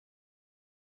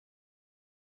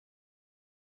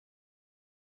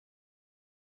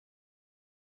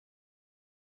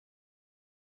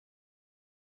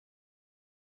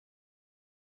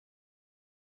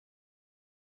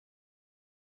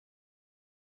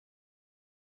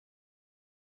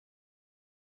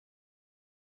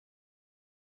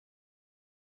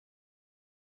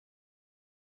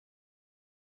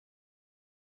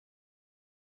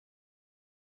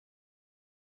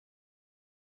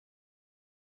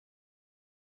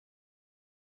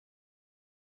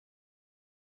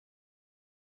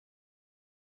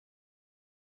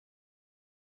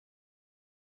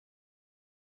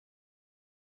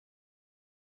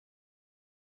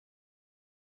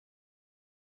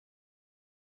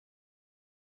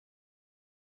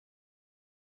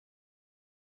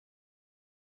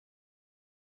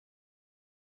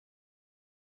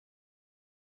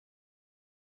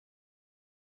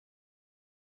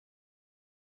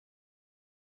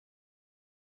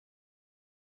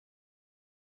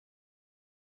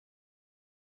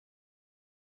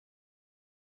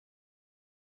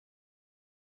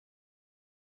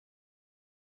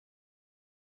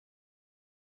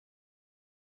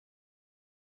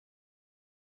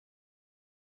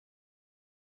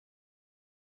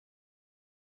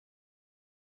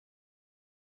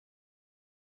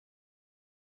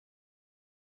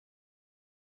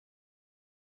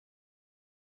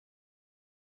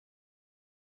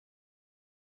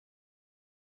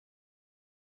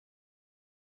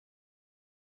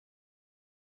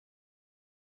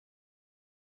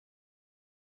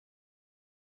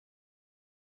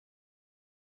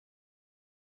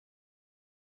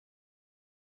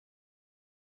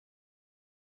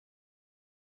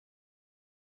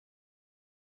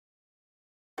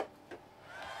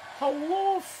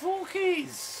Hello,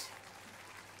 Folkies!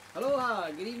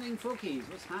 Aloha, good evening, Folkies.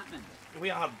 What's happening?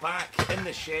 We are back in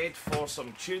the shed for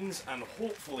some tunes, and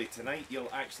hopefully tonight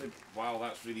you'll actually... Wow,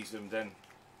 that's really zoomed in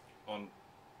on...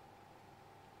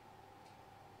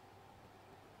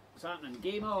 What's happening?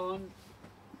 Game on.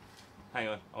 Hang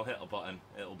on, I'll hit a button.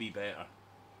 It'll be better.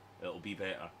 It'll be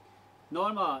better.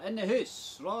 Norma, in the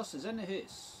house. Ross is in the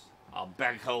house. A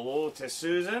big hello to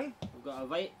Susan. We've got a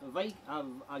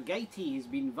guitey who's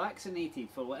been vaccinated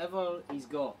for whatever he's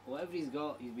got. Whatever he's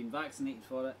got, he's been vaccinated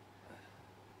for it.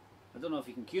 I don't know if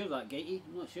you can cure that guitey.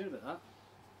 I'm not sure about that.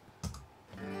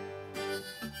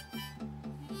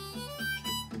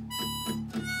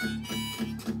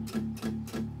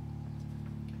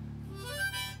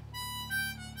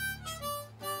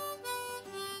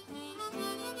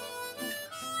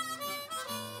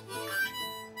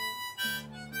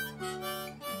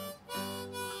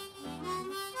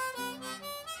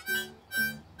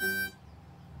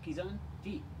 Keys on?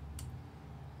 G.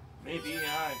 Maybe,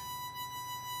 aye.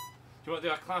 Do you want to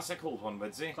do a classic old one,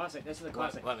 Widsy? Classic, this is the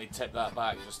classic. Let me tip that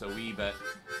back just a wee bit.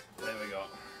 There we go.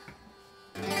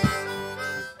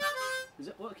 Is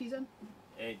it what keys in?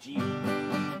 G.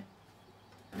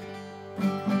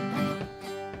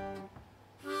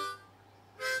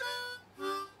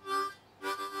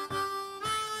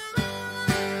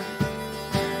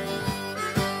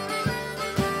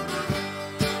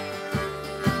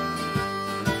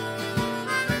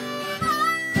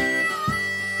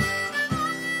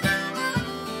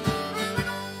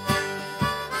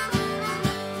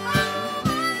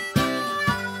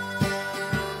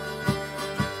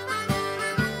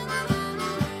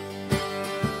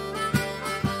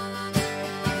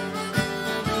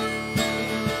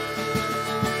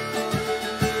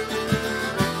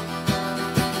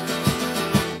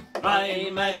 I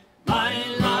met my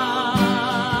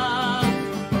love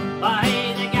by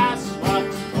the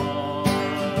gasworks floor.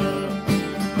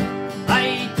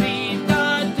 I dreamed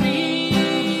a dream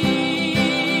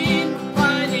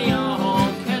by the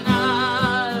old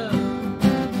canal.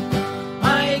 I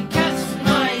kissed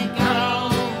my girl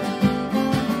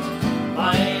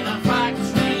by the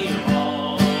factory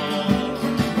wall.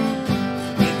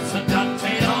 It's a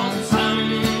dirty old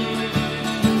town.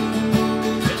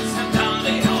 It's a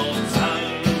dirty old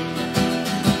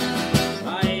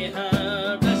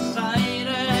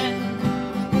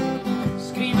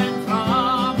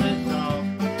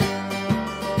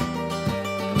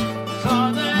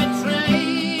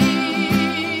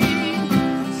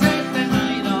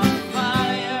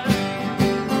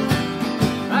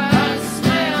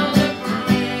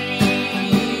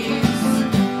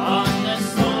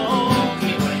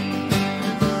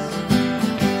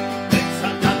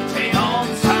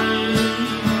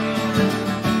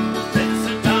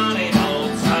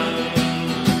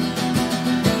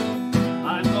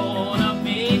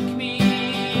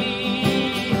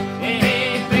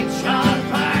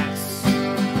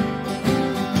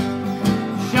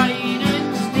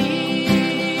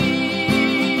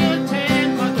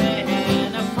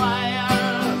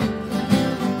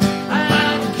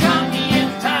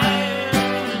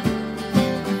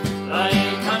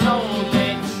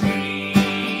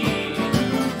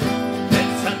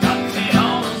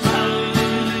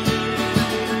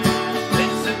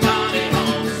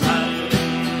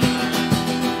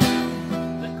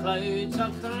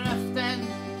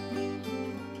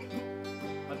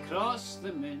across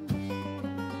the moon.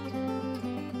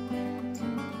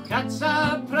 Cats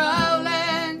are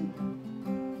prowling.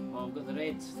 Oh, I've got the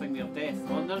red thing of death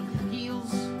on their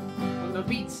heels, on their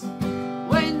beats.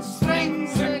 When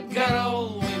spring's a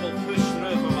girl, we will push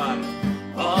through, my man.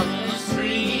 On the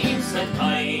streets at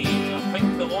night. I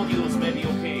think the audio's maybe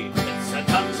okay. It's a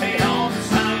dirty old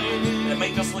town. It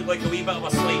might just look like a wee bit of a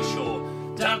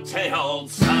slideshow. Dirty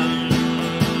old town.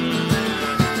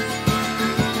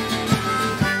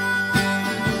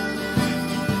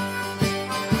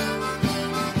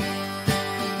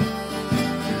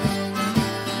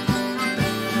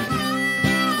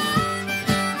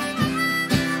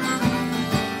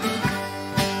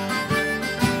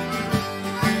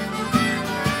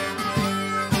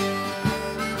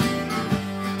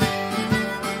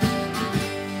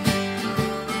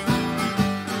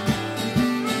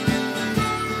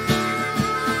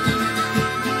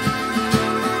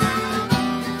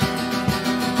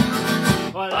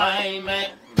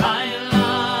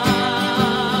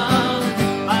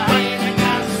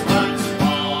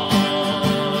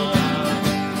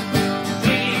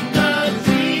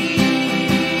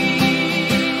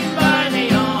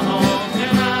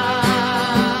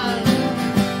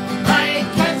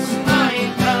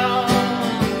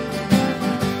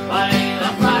 By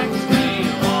the factory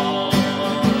wall.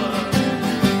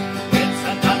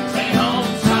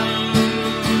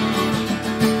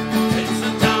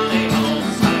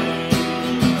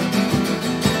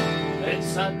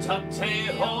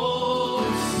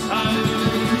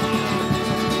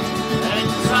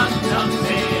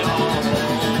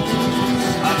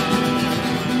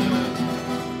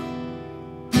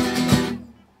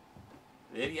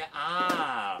 There you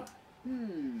are.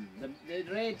 The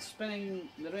red spinning,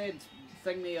 the red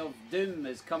thingy of doom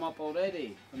has come up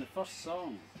already from the first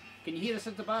song. Can you hear us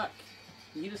at the back?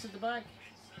 Can you hear us at the back?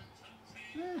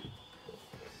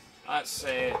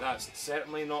 That's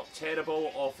certainly not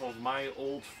terrible off of my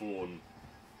old phone.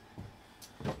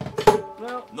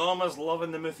 Well, Norma's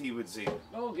loving the myth, he would say.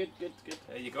 oh, good.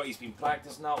 He's been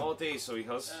practicing that all day, so he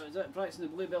has. Was that practicing the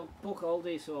Bluebell polka all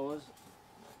day, so I was.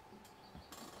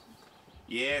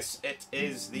 Yes, it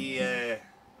is the. Is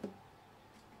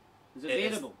it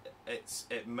bearable?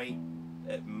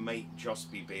 It might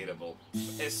just be bearable.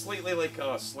 It's slightly like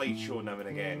a slideshow now and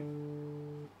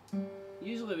again.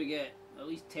 Usually we get at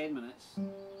least 10 minutes.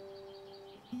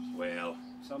 Well,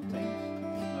 Sometimes.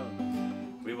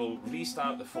 Oh. we will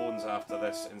restart the phones after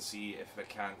this and see if we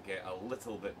can't get a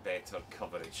little bit better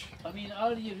coverage. I mean,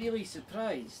 are you really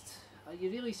surprised? Are you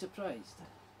really surprised?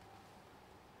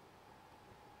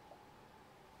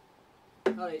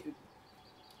 Alright,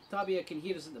 Tabia can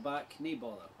hear us at the back, no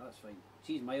bother, that's fine.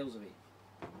 She's miles away.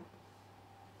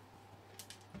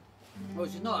 Oh,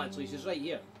 she's not actually, she's right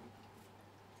here.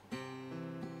 The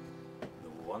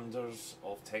wonders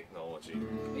of technology.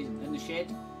 In the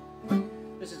shed.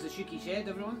 This is the Shuki shed,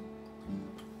 everyone.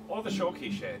 Or the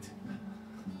Shocky shed.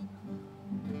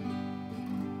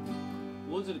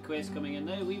 Loads of requests coming in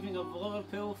now. Leaving of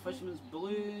Liverpool, Fisherman's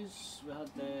Blues. We had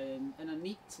In a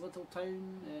Neat Little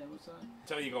Town. What's that?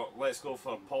 Tell you got, let's go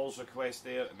for Paul's request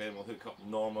there, and then we'll hook up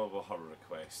Norma with her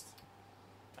request.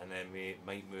 And then we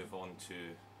might move on to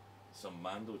some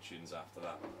Mando tunes after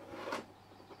that.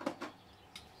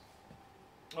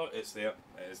 Oh, it's there.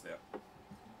 It is there.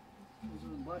 There was a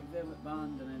Black Velvet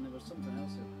Band, and then there was something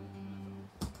else.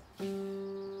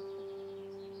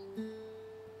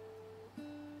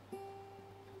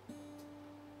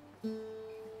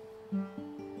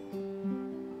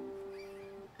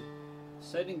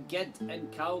 Sounding good in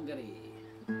Calgary.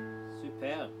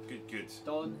 Superb. Good.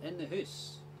 Dawn in the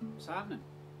house. What's happening?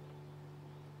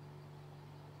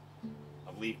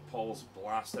 I believe Paul's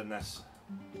blasting this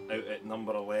out at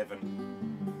number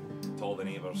 11 to all the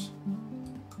neighbours.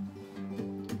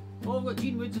 Oh, we've got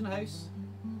Gene Woods in the house.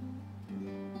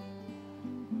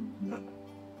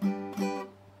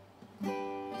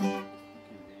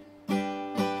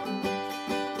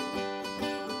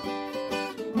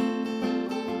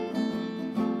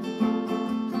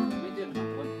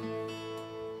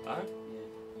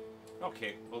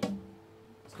 Okay, well,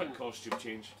 quick costume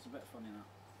change. It's a bit funny now.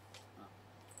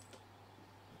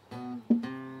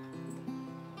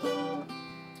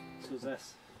 So's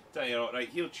this. Tell you what, right,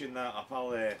 he'll tune that up.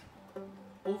 I'll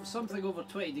Something over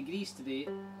 20 degrees today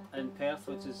in Perth,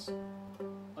 which is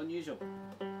unusual.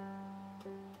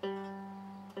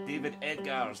 David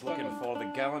Edgar's looking for the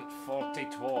gallant 42.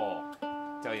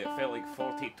 Tell you, it felt like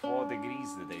 42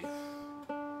 degrees today.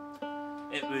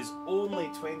 It was only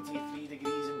 23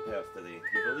 degrees in Perth today.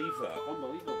 Can you believe that?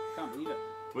 Unbelievable. Can't believe it.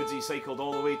 Woodsy cycled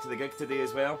all the way to the gig today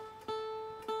as well.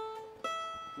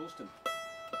 Roasting.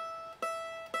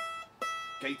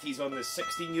 Kitey's on the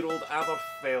 16-year-old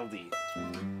Aberfeldy.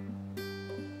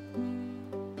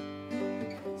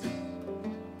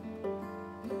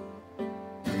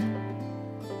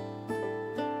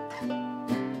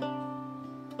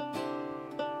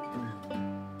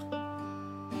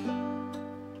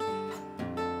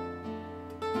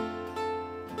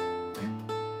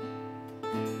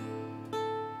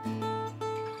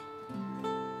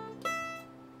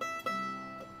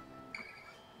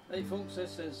 Right folks,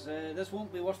 this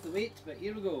won't be worth the wait, but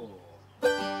here we go.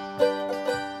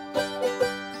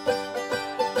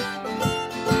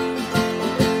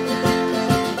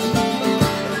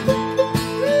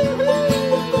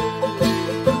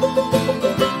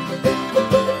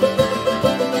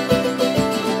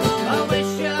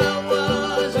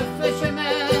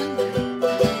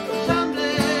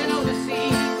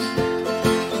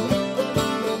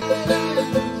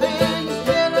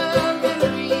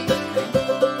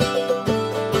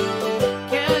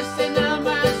 Casting out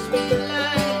my sweet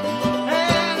light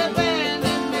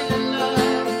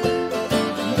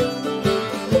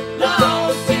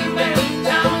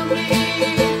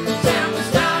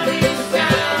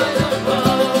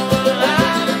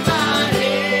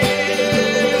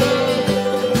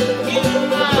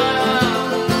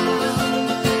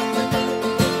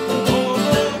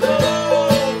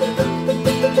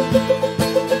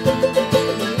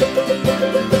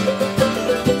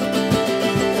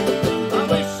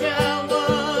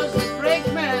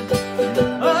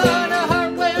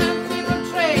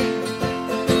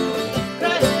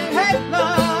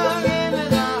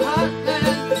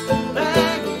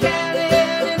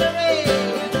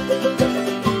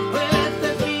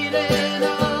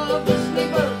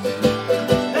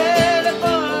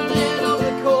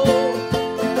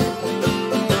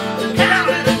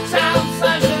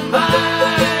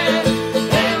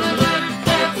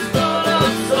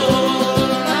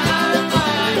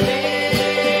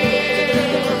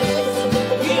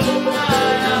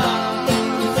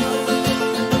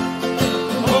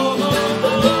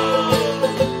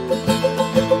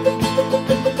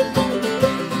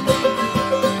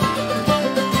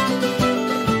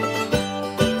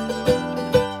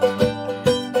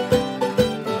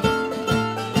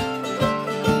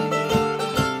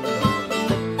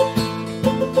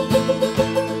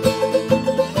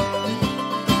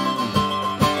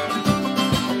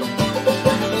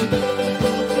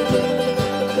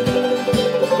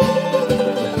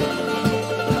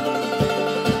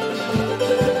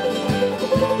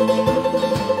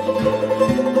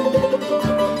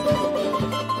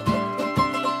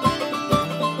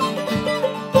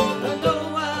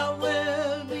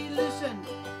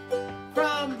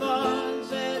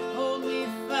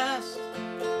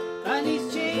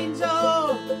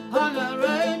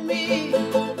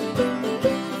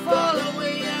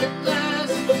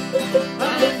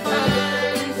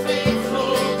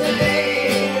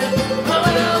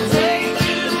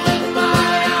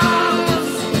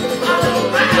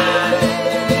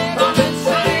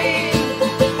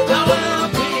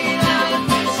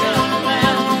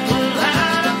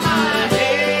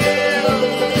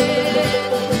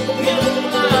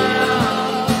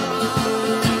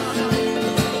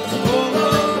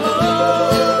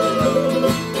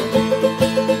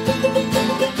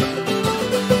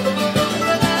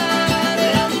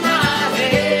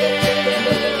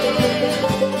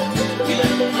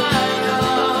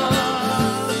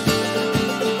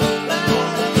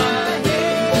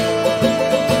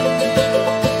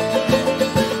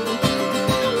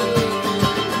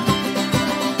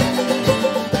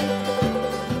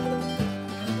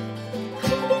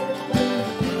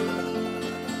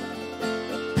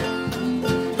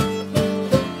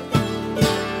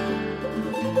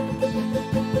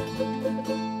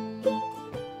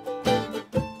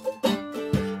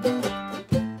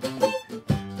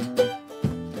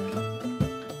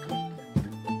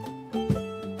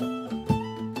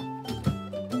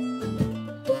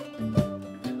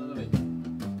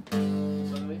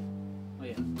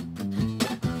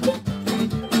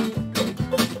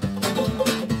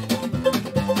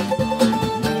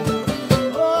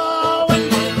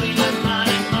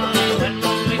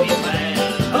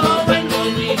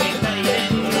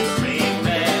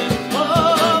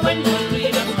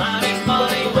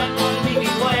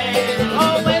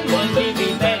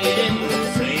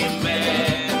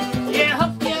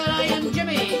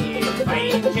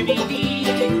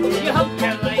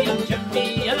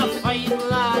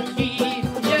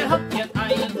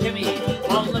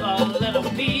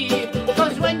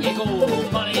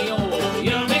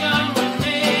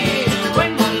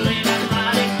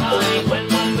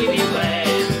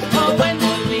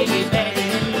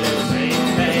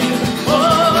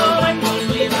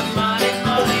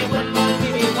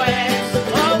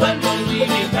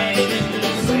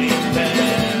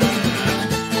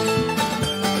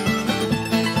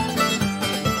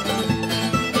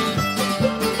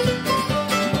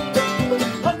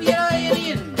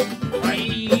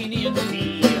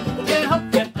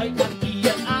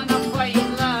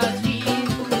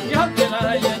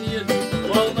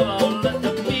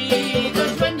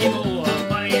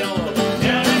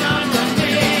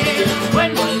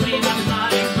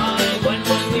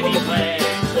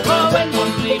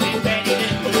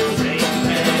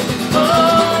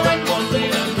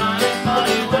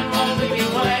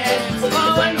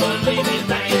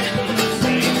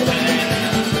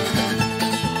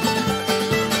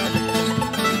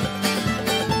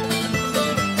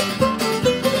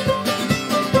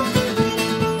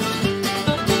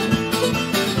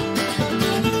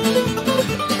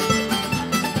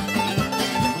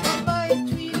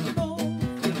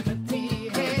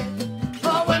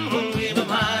when will we be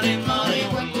married, Molly?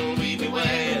 When will we be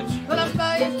wed? Well, I'm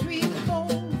 5, 3, 4,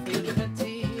 think of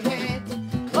pretty head.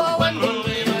 Oh, When will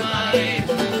we be married?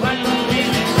 When will we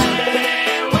be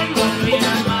wed? When will we be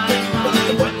married,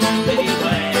 Molly? When will we be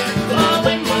wed? Oh,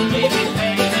 when will we be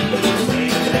paid and we'll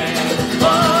stay there?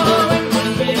 Oh, when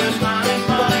will we be married,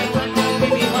 Molly? When will we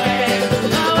be wed?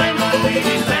 Oh, when will we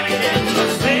be paid and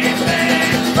we'll stay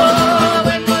there? Oh,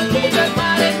 when will we be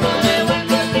married, Molly? When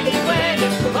will we be wed?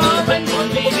 Oh, when will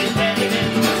we be paid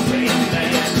and we'll stay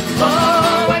there?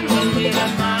 Oh, when will we be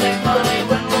married, Molly?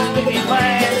 When will we be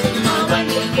wed? Oh, when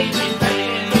will we be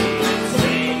paid and we'll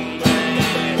stay there?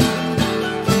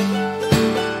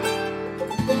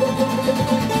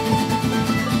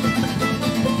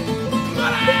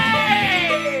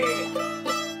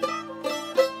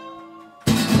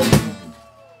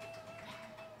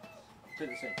 Put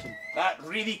the section. That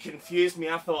really confused me.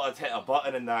 I thought I'd hit a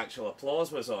button and the actual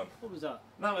applause was on. What was that?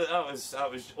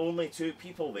 That was only 2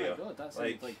 people Oh there. my god, that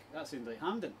sounded like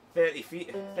Hamden. 30 feet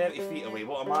away.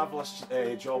 What a marvellous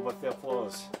job with the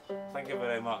applause. Thank you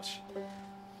very much.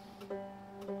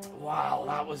 Wow,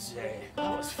 that was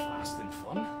fast and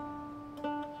fun.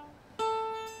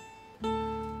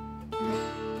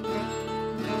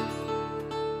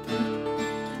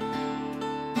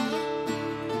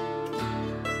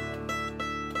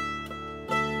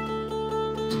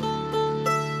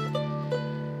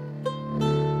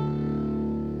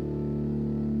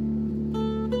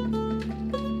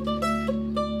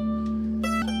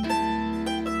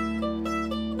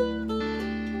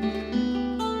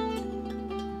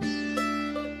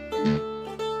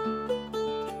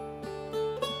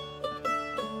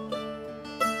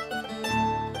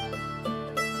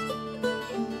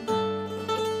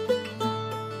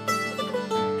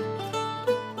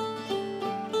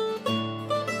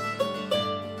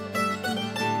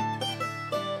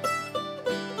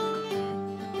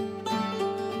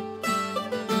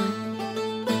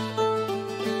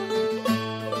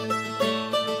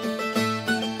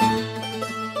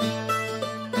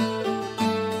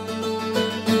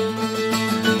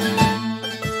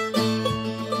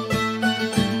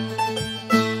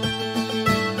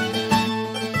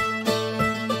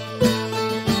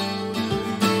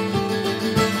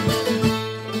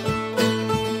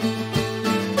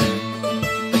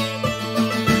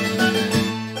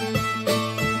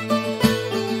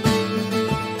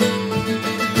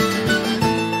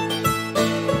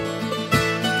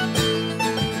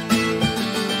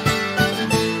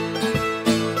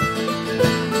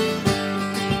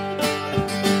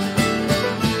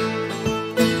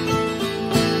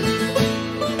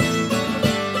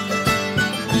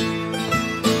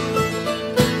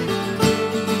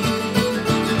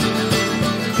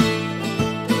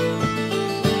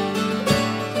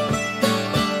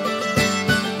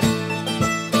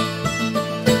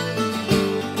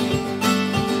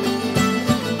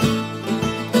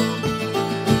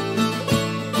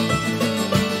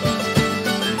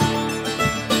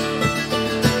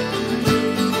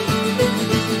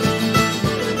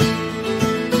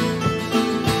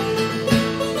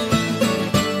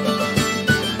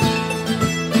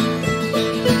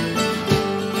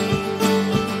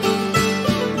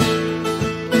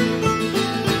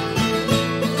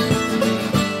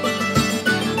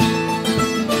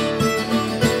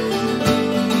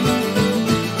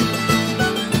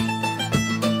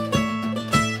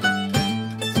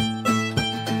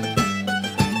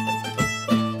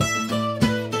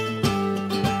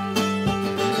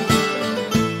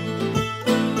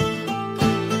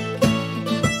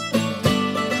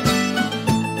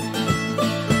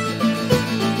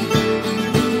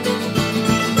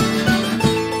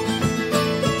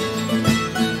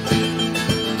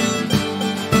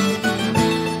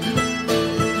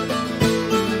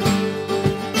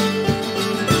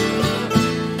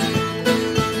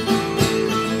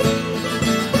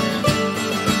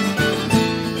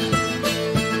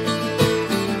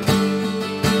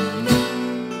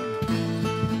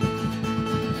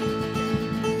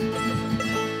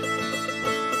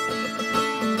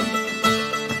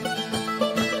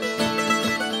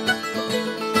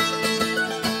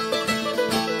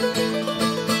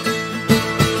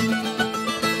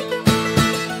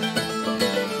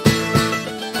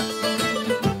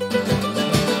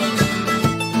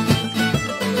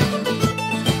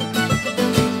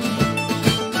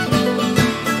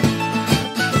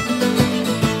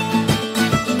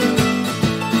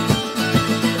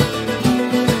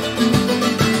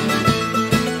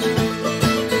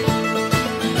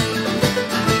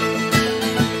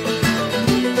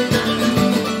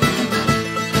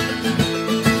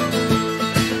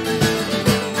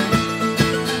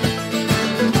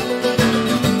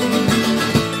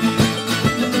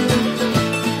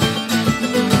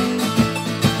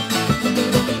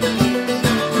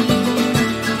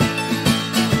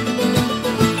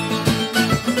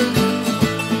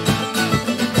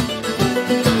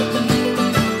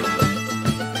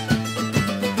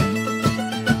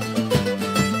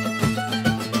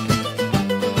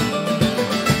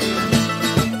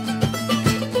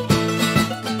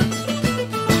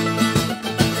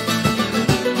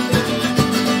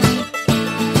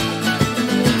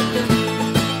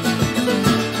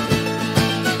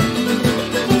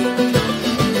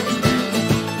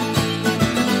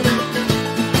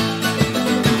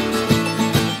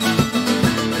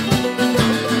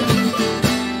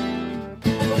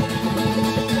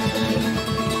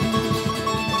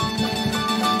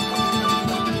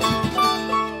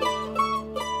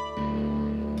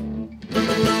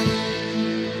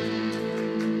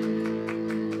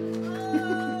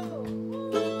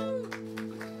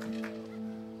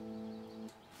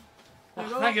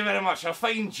 Thank you very much. A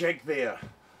fine jig there.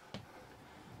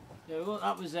 There we go.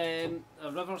 That was a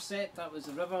river set. That was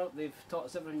a river. They've taught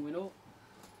us everything we know.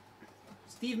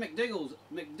 Steve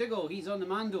McDougall, he's on the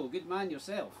mando. Good man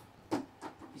yourself.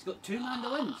 He's got 2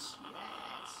 mandolins.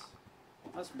 Yes.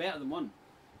 That's better than 1.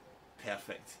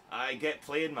 Perfect. I get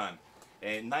playing, man.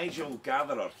 Nigel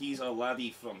Gatherer, he's a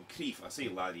laddie from Crieff. I say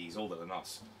laddie, he's older than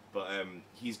us. But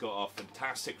he's got a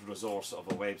fantastic resource of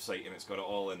a website, and it's got it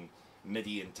all in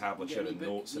MIDI and tablature and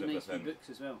notes and everything. Books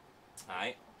as well.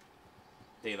 Aye.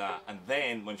 Do that. And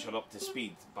then, once you're up to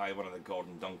speed, buy one of the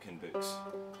Gordon Duncan books.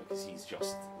 Because he's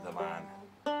just the man.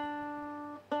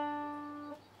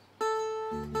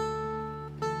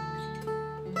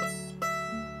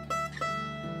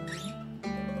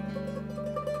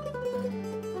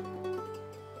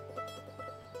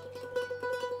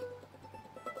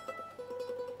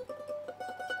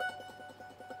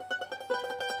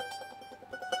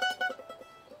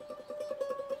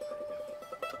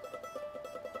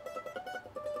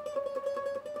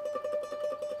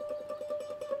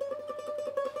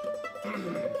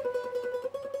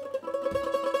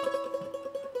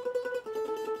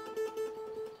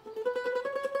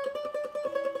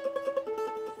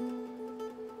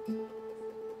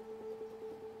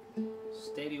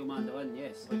 Stereo mandolin,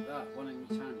 yes, like that, 1 in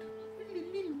each hand.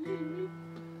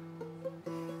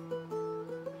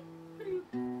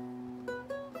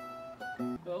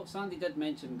 Well, Sandy did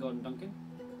mention Gordon Duncan.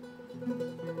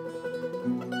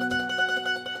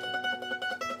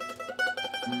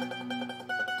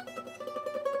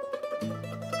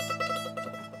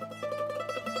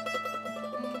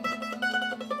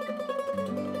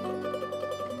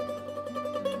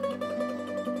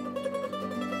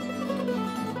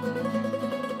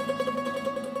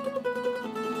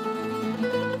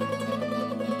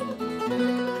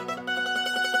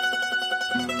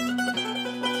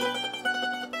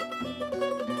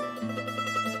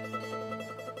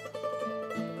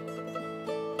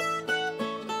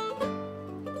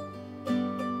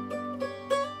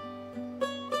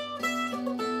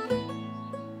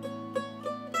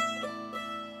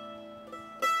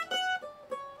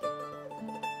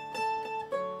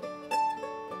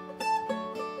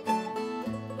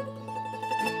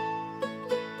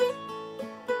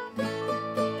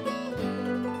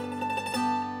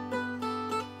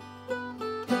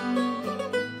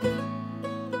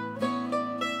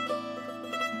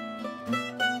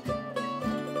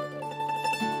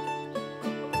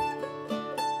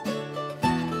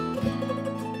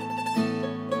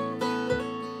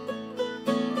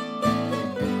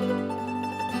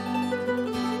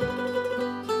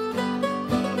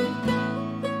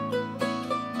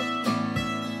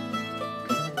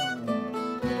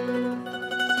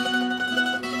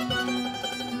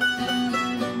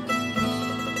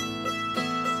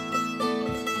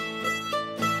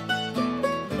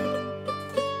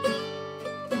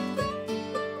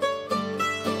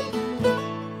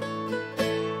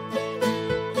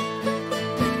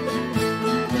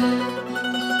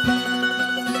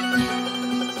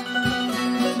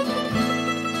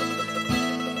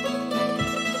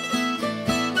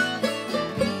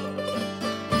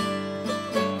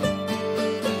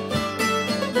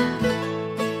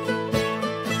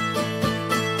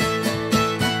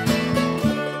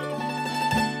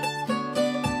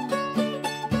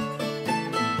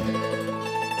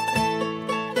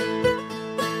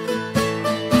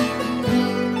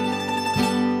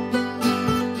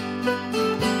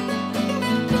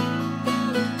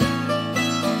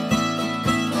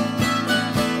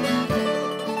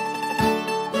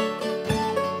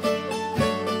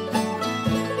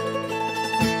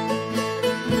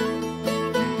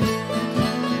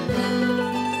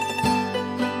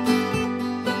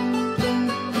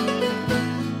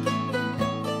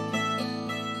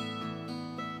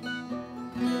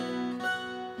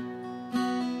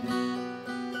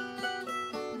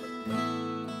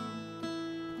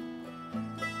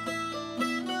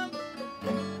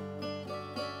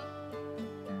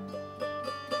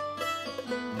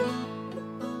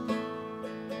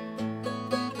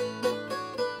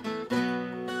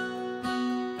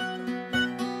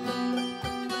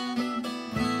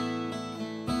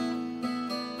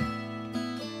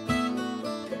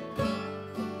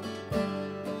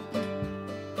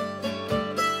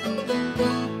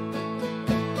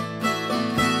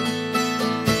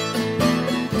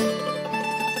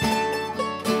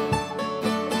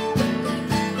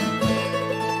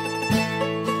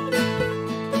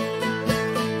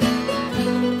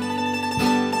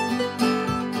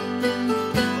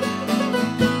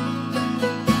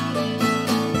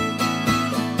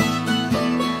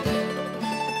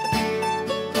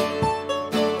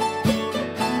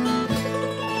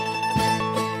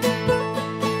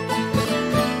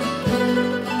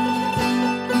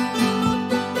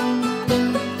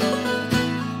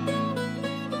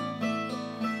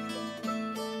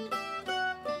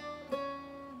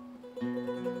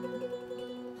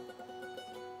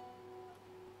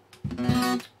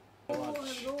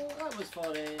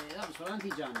 for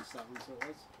Auntie Janice, that one, so it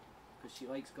was. Because she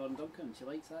likes Gordon Duncan, she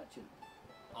likes that tune.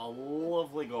 A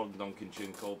lovely Gordon Duncan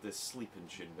tune called The Sleeping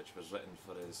Tune, which was written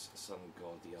for his son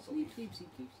Gordy, I believe. Sleep, sleep,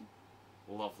 sleep, sleep.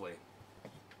 Lovely.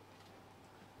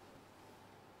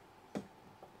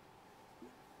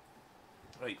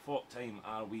 Right, what time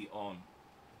are we on?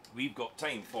 We've got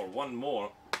time for one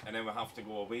more, and then we have to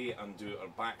go away and do our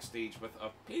backstage with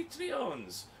our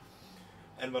Patreons.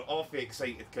 And we're awfully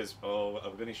excited because, oh,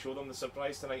 are we going to show them the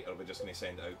surprise tonight, or are we just going to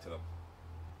send it out to them?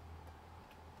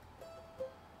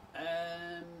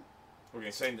 We're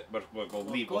going to send it,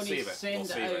 we'll save it. Send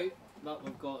it out, but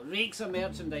we've got rakes of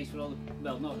merchandise for all the,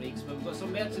 well, not rakes, but we've got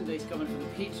some merchandise coming from the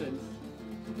patrons.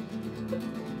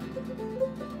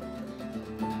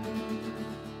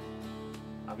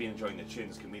 I've been enjoying the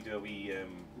tunes. Can we do a wee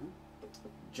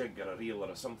jig or a reel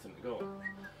or something to go?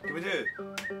 Can we do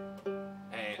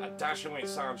a Dashing White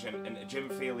Sergeant into Jim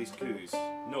Faley's Coos?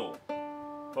 No.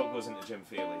 What goes into Jim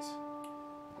Faley's?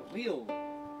 Reel?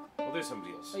 We'll do some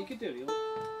reels. Oh, you could do a reel.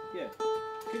 Yeah.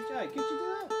 Could you do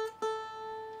that?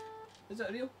 Is that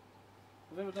a reel?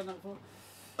 Have you ever done that before?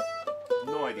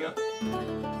 No idea.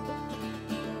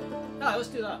 Ah, let's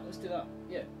do that. Let's do that.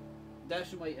 Yeah.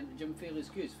 Dashing White into Jim Faley's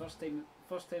Coos. First time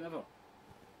ever.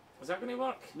 Is that going to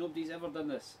work? Nobody's ever done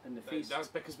this in the face. That's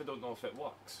because we don't know if it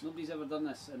works. Nobody's ever done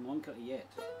this in Moncrity yet.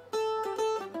 I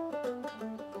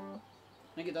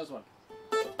think it does work.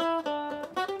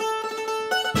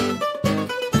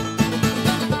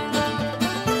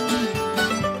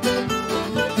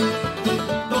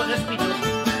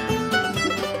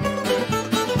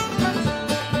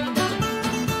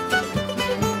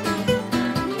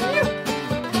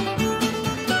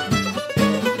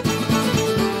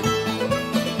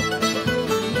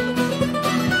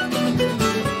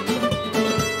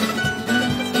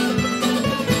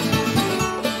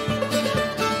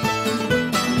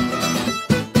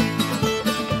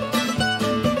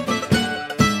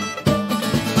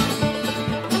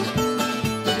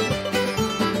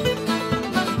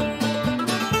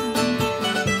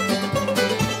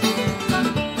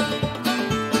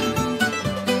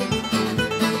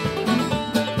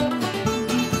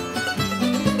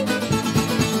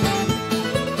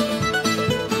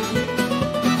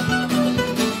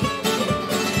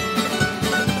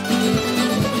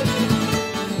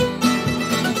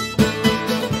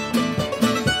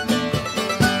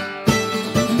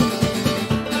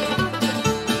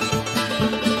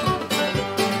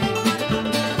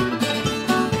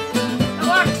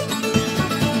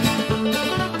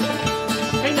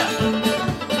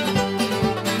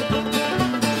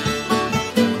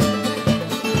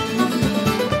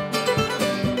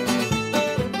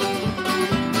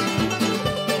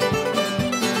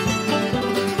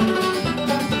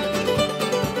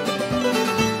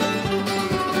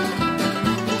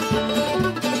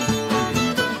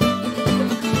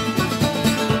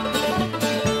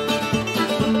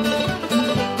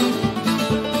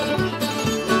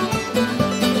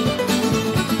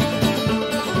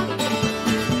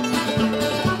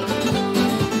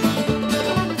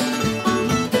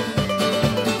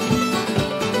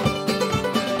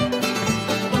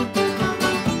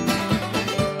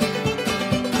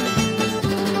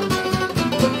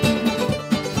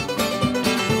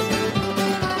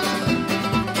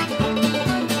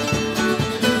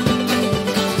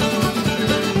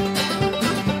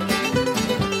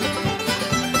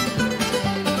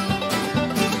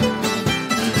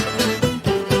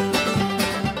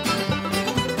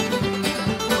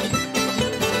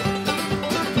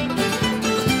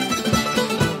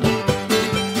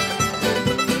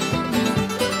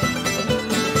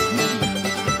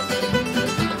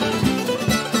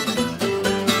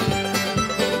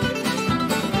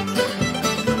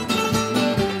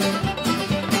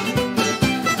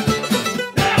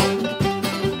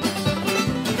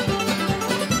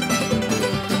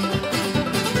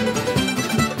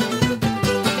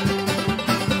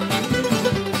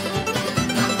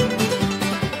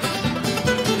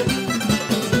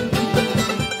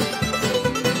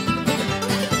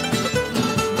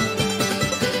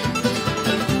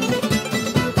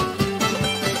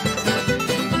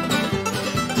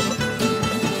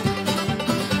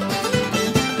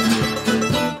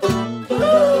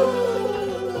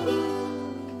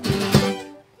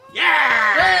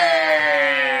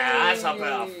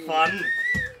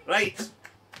 Right,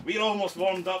 we're almost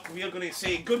warmed up. We're going to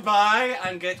say goodbye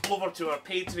and get over to our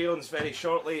Patreons very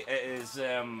shortly. It is,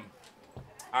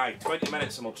 20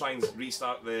 minutes and we'll try and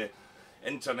restart the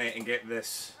internet and get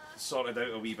this sorted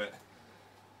out a wee bit.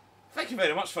 Thank you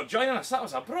very much for joining us. That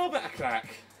was a bra bit of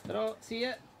crack. See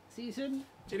ya. See you soon.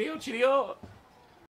 Cheerio, cheerio.